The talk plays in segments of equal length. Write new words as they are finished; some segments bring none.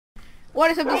What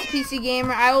is up, this is PC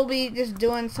Gamer. I will be just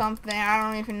doing something. I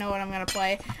don't even know what I'm gonna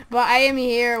play. But I am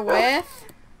here with...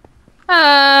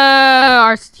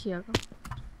 RCTO.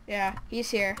 Yeah,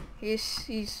 he's here.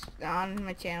 He's on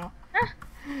my channel.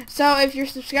 So if you're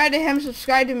subscribed to him,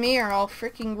 subscribe to me, or I'll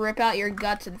freaking rip out your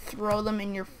guts and throw them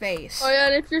in your face. Oh yeah,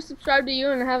 and if you're subscribed to you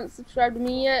and haven't subscribed to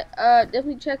me yet,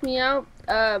 definitely check me out.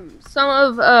 Some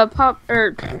of The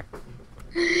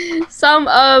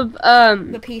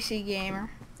PC Gamer.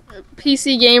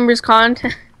 PC Gamers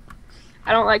content.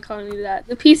 I don't like calling you that.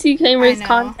 The PC Gamers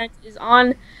content is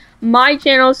on my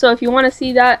channel, so if you want to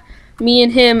see that, me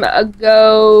and him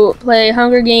go play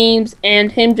Hunger Games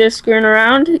and him just screwing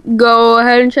around, go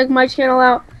ahead and check my channel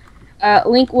out.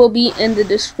 Link will be in the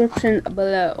description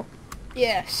below.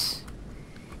 Yes.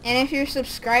 And if you're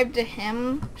subscribed to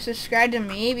him, subscribe to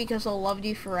me because I'll love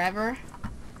you forever.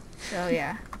 So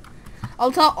yeah.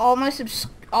 I'll tell all my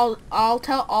I'll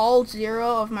tell all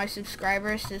 0 of my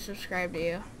subscribers to subscribe to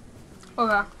you.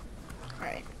 Okay.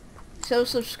 Alright. So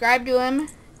subscribe to him.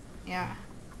 Yeah.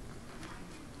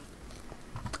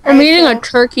 I'm eating a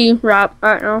turkey wrap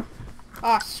right now.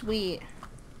 Oh, sweet.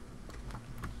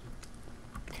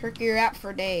 Turkey wrap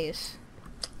for days.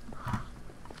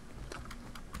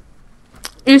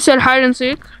 You said hide and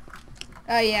seek?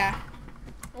 Oh, yeah.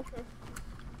 Okay.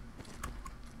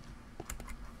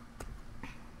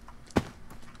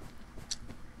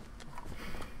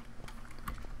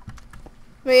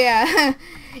 But yeah,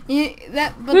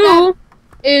 Who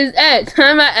is Ed?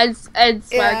 I'm at Ed's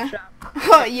swag shop.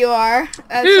 Oh, you are?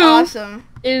 That's awesome.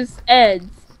 Is Ed's?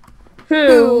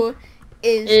 Who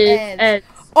is Ed's? Ed's?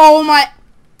 Oh my!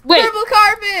 Wait. Purple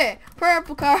carpet!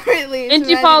 Purple carpet leaves.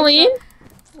 Auntie Pauline?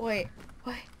 Wait.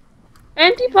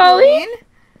 Auntie Pauline?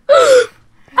 I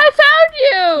found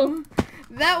you!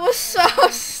 That was so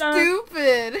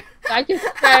stupid. I can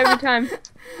cry every time.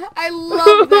 I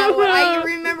love that one. I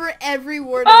remember every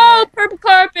word of it. Purple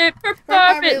carpet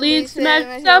leads to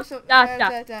magic stuff.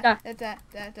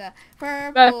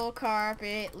 Purple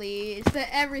carpet leads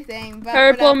to everything.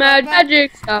 Purple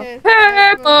magic stuff.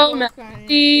 Purple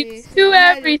leads to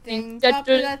everything.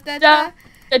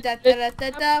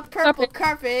 Purple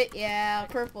carpet, yeah,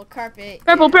 purple carpet.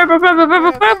 Purple carpet!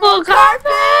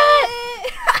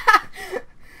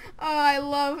 Oh, I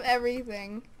love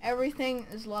everything. Everything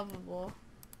is lovable.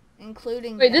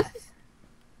 Including Wait, death. this is...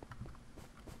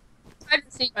 I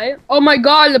didn't see, right? Oh my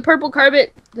god, the purple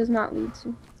carpet does not lead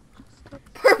to...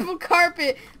 Purple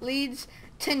carpet leads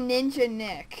to Ninja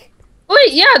Nick.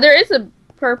 Wait, yeah, there is a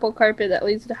purple carpet that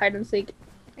leads to hide and seek.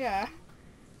 Yeah.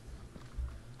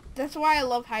 That's why I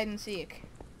love hide and seek.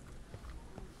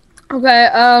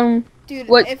 Okay, Dude,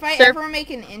 what, if I ever make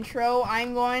an intro,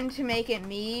 I'm going to make it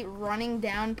me running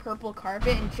down purple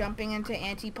carpet and jumping into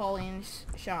Auntie Pauline's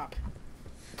shop.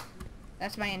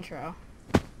 That's my intro.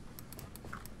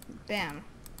 Bam.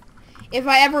 If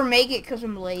I ever make it, because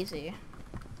I'm lazy.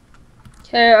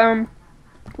 Okay,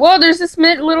 well, there's this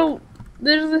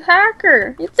there's a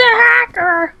hacker. It's a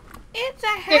hacker! It's a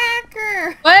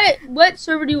hacker! What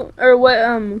server do you, or what,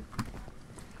 I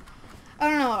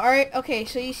don't know. Alright, okay,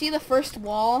 so you see the first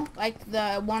wall, like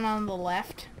the one on the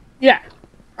left? Yeah.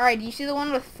 Alright, do you see the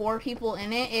one with 4 people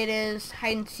in it? It is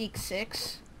hide and seek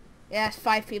 6. It has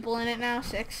 5 people in it now.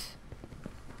 6.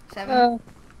 7.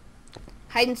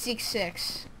 Hide and seek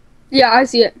 6. Yeah, I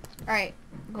see it. Alright,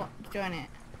 go join it.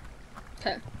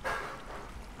 Okay.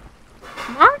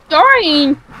 Not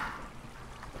joining.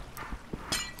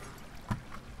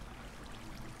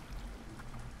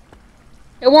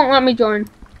 It won't let me join.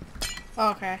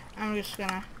 Okay, I'm just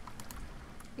gonna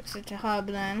exit to hub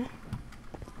then.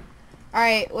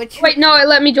 Alright, Wait, no, it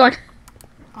let me join.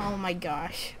 Oh my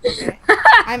gosh. Okay.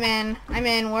 I'm in.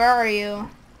 Where are you?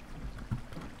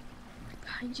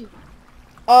 Behind you.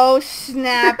 Oh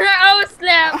snap. Oh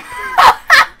snap.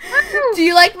 Do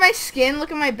you like my skin?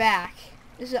 Look at my back.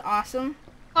 Is it awesome?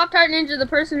 Pop-Tart Ninja, the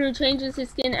person who changes his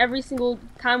skin every single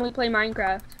time we play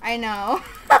Minecraft. I know.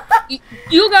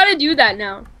 You gotta do that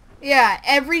now. Yeah,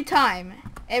 every time.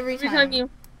 Every time you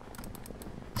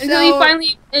until you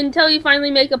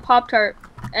finally make a Pop-Tart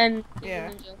and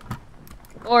yeah. Ninja.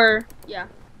 Or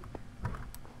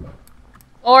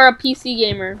or a PC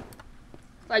gamer.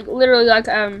 Like literally like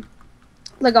a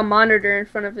monitor in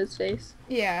front of his face.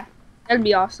 Yeah. That'd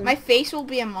be awesome. My face will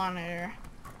be a monitor.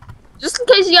 Just in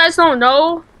case you guys don't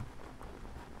know,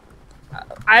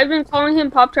 I've been calling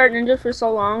him Pop-Tart Ninja for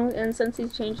so long, and since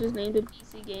he's changed his name to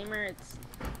PC Gamer, it's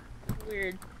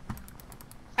weird.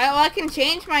 I can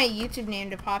change my YouTube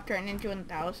name to Pop-Tart Ninja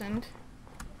 1000.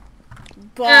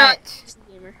 But PC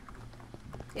Gamer.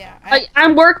 yeah,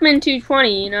 I'm Workman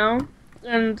 220, you know.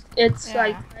 and it's Yeah.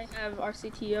 like I have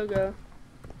RCT Yogo.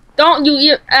 Don't you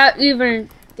even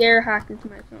dare hack into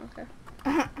my phone,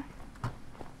 okay?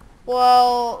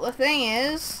 Well, the thing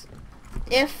is,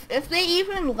 if they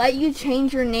even let you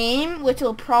change your name, which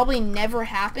will probably never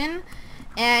happen,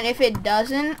 and if it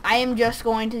doesn't, I am just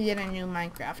going to get a new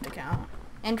Minecraft account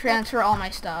and transfer all my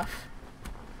stuff.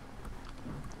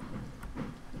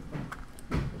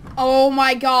 Oh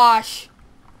my gosh.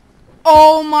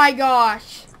 Oh my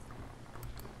gosh.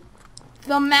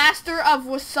 The master of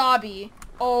wasabi.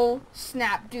 Oh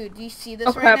snap, dude. Do you see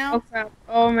this right now? Oh crap.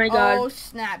 Oh my god. Oh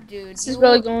snap, dude. This is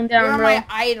really going down, You're bro. my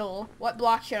idol. What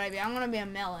block should I be? I'm gonna be a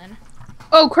melon.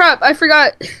 Oh crap, I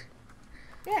forgot.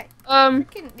 Yeah.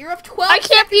 You have 12 I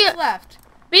can't be seconds left.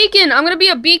 Beacon. I'm gonna be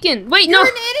a beacon. Wait, You're no.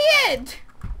 an idiot.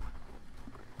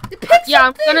 Pick Yeah, I'm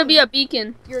something. gonna be a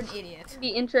beacon. You're an idiot. Be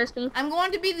interesting. I'm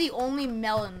going to be the only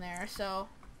melon there, so.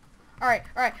 Alright.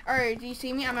 Do you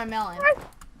see me? I'm a melon.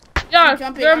 Yeah, I'm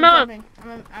jumping. you're a I'm melon.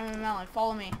 jumping. I'm a melon.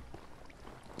 Follow me.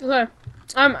 Okay.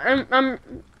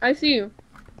 I see you.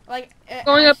 Like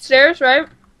Going upstairs, right?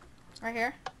 Right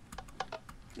here.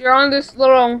 You're on this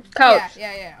little couch.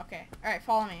 Yeah. Okay. Alright,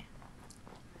 follow me.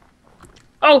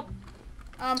 Oh.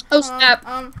 Oh snap.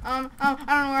 I don't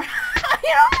know where.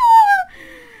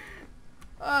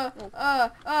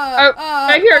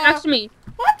 Right here, next to me.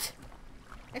 What?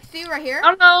 Next to you, right here? I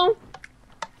don't know.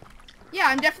 Yeah,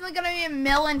 I'm definitely gonna be a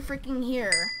melon freaking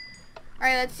here.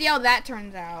 Alright, let's see how that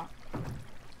turns out.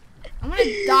 I'm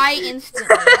gonna die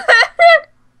instantly.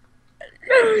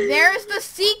 There's the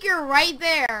seeker right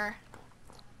there.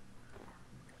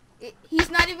 He's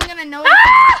not even gonna notice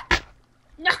me.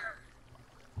 No.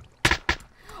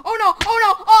 Oh no!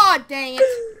 Oh dang it!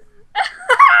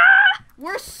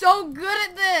 We're so good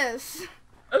at this!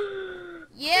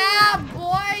 Yeah,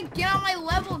 boy! Get on my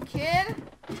level, kid!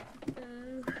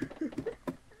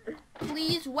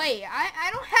 Please wait. I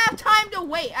don't have time to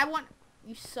wait. I want...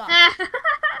 You suck.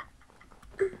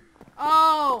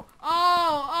 Oh!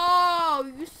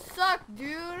 You suck,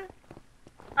 dude!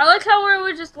 I like how we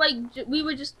would just like we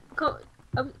would just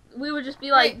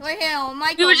be like Wait, hang on,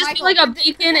 Michael. we would just Michael, be like a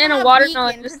beacon and a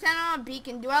watermelon. Pretend I'm a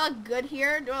beacon. Do I look good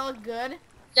here? Do I look good?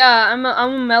 Yeah, I'm a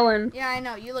melon. Yeah, I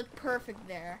know. You look perfect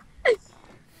there.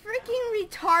 Freaking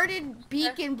retarded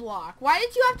beacon block. Why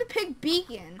did you have to pick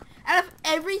beacon? Out of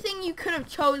everything you could have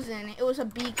chosen, it was a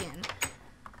beacon.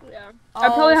 Yeah. Oh, I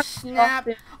probably have snap.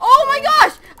 to Oh my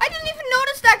gosh! I didn't even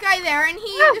notice that guy there, and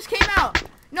he just came out.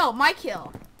 No, my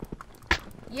kill.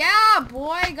 Yeah,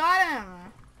 boy, got him.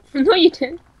 No, you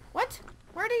didn't. What?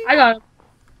 Where did you I got him.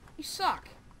 You suck.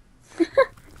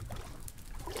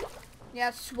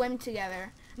 Yeah, swim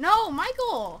together. No,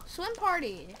 Michael! Swim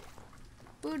party!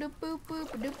 Oh,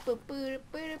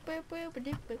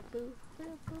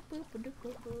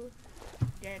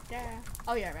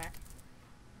 yeah, back.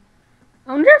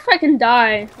 I wonder if I can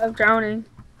die of drowning.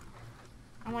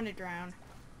 I want to drown.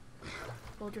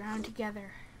 We'll drown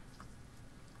together.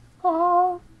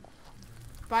 Oh.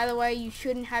 By the way, you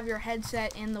shouldn't have your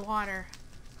headset in the water.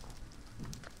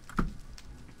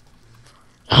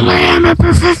 I am a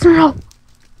professional.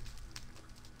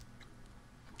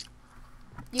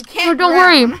 You can't. No, don't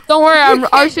drown. worry. Don't worry. I'm You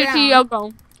can't RCT drown.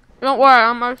 Yogo. Don't worry.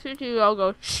 I'm RCT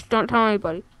Yogo. Shh, don't tell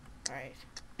anybody. Alright.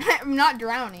 I'm not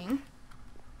drowning.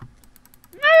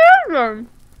 You're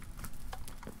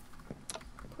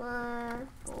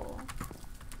Purple.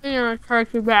 gonna try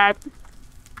too bad.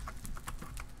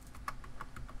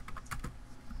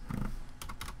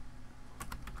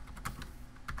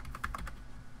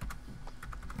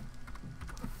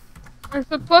 I'm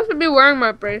supposed to be wearing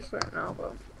my bracelet now,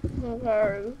 but I'm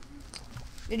sorry.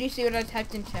 Did you see what I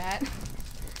typed in chat?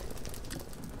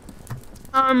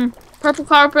 Purple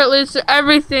carpet leads to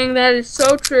everything. That is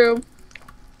so true.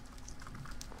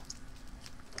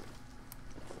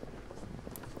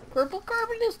 Purple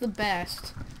carpet is the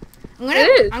best. I'm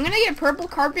gonna get purple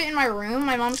carpet in my room.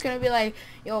 My mom's gonna be like,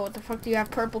 "Yo, what the fuck do you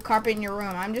have purple carpet in your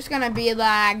room?" I'm just gonna be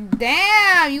like,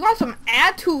 "Damn, you got some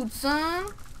attitude, son."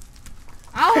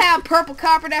 I'll have purple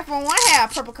carpet if I want to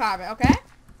have purple carpet, okay?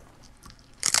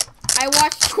 I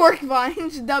watch Twerk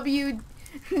Vines, WBU.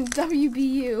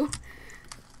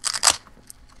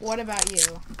 What about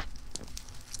you?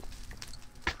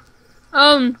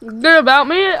 Good about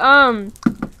me, I'm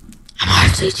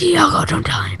RCT Yogo, don't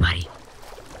tell anybody.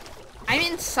 I'm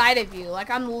inside of you. Like,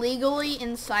 I'm legally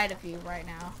inside of you right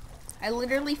now. I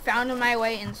literally found my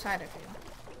way inside of you.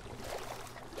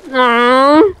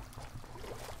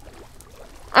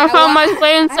 I found my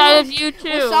way inside of you, too.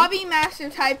 Wasabi Master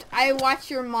typed, I watch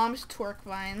your mom's Twerk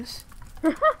Vines.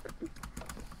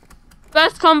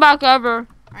 Best comeback ever.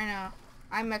 I know.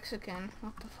 I'm Mexican.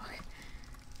 What the fuck?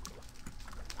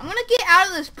 I'm gonna get out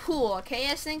of this pool, okay?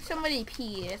 I think somebody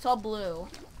peed. It's all blue.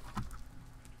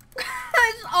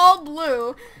 It's all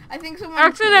blue. I think someone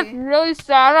Actually, peed. that's really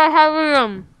sad. I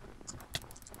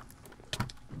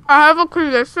have a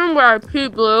condition where I pee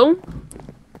blue.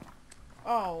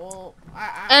 Oh, well,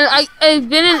 I've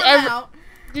been in every...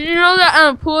 Did you know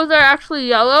that pools are actually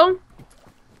yellow?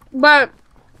 But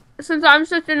since I'm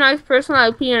such a nice person,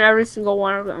 I pee in every single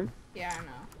one of them. Yeah, I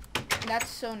know. That's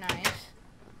so nice.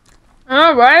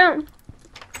 All right.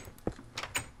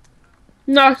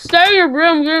 Now stay in your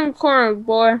room. Get in the corner,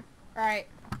 boy. Alright.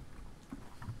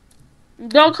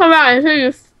 Don't come out until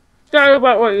you start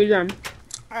about what you're done.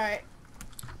 Alright.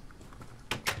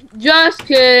 Just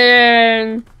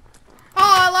kidding.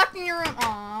 Oh, I locked in your room.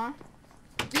 Aw.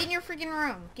 Get in your freaking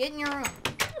room. Get in your room.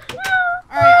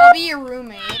 Alright, I'll be your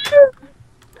roommate.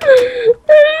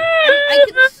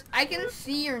 I can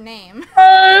see your name.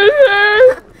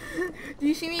 Do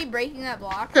you see me breaking that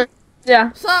block? Yeah.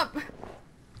 What's up?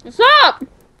 What's up?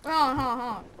 Wait, hold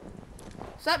on.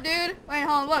 What's up, dude? Wait,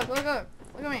 hold on. Look at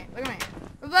me.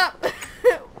 What's up?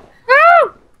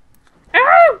 Ow!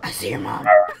 Ow! I see your mom.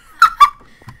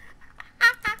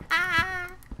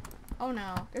 Oh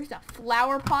no, there's a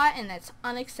flower pot and that's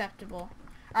unacceptable.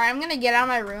 Alright, I'm gonna get out of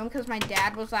my room because my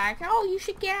dad was like, oh, you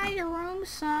should get out of your room,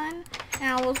 son. And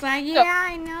I was like, yeah,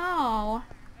 I know.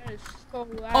 That is so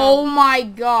loud. Oh my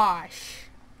gosh.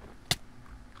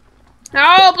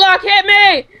 Oh, block hit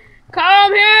me!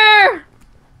 Come here!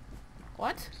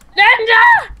 What?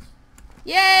 Ninja!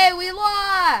 Yay, we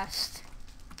lost!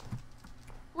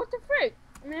 What the frick,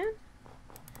 man?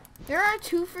 There are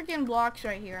 2 freaking blocks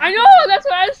right here. I know, that's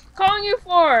what I was calling you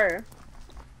for.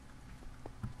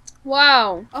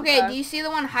 Wow. Okay, do you see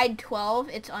the one hide 12?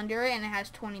 It's under it and it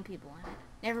has 20 people in it.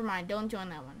 Never mind, don't join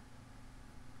that one.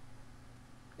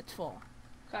 It's full.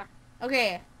 Okay.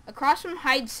 Okay, across from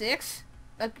hide 6,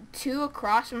 2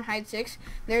 across from hide 6,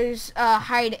 there's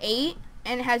hide 8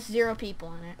 and it has 0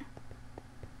 people in it.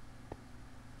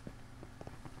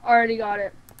 Already got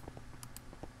it.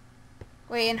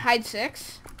 Wait, in hide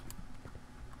 6?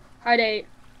 Hide 8.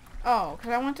 Oh,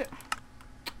 because I want to...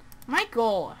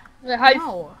 Michael. Yeah, hide...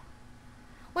 No.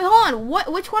 Wait, hold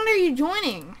on. Which one are you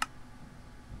joining?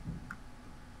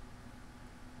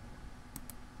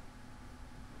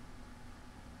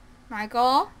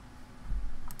 Michael?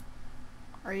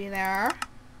 Are you there?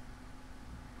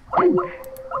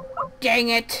 Dang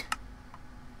it.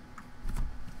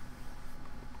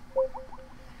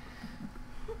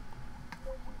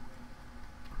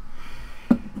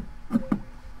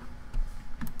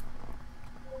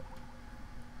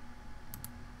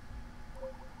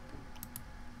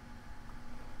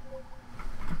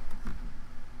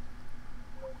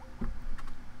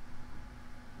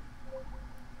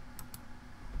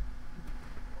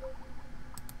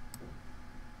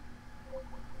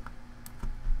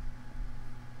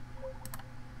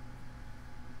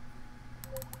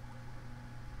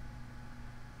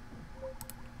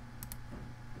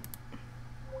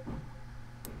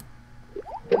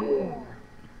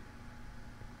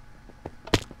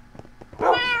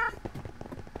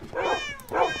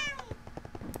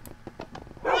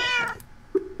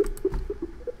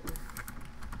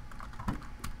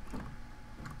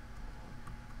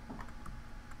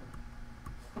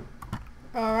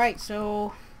 Alright,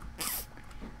 so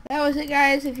that was it,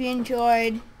 guys. If you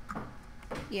enjoyed,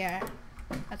 yeah,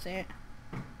 that's it.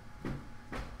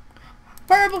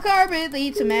 Purple carpet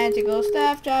leads to magical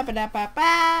stuff.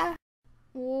 Ba-da-ba-ba.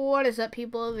 What is up,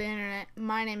 people of the internet?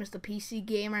 My name is the PC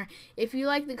Gamer. If you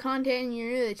like the content and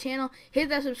you're new to the channel, hit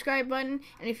that subscribe button.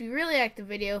 And if you really like the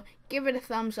video, give it a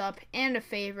thumbs up and a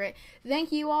favorite.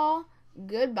 Thank you all.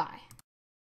 Goodbye.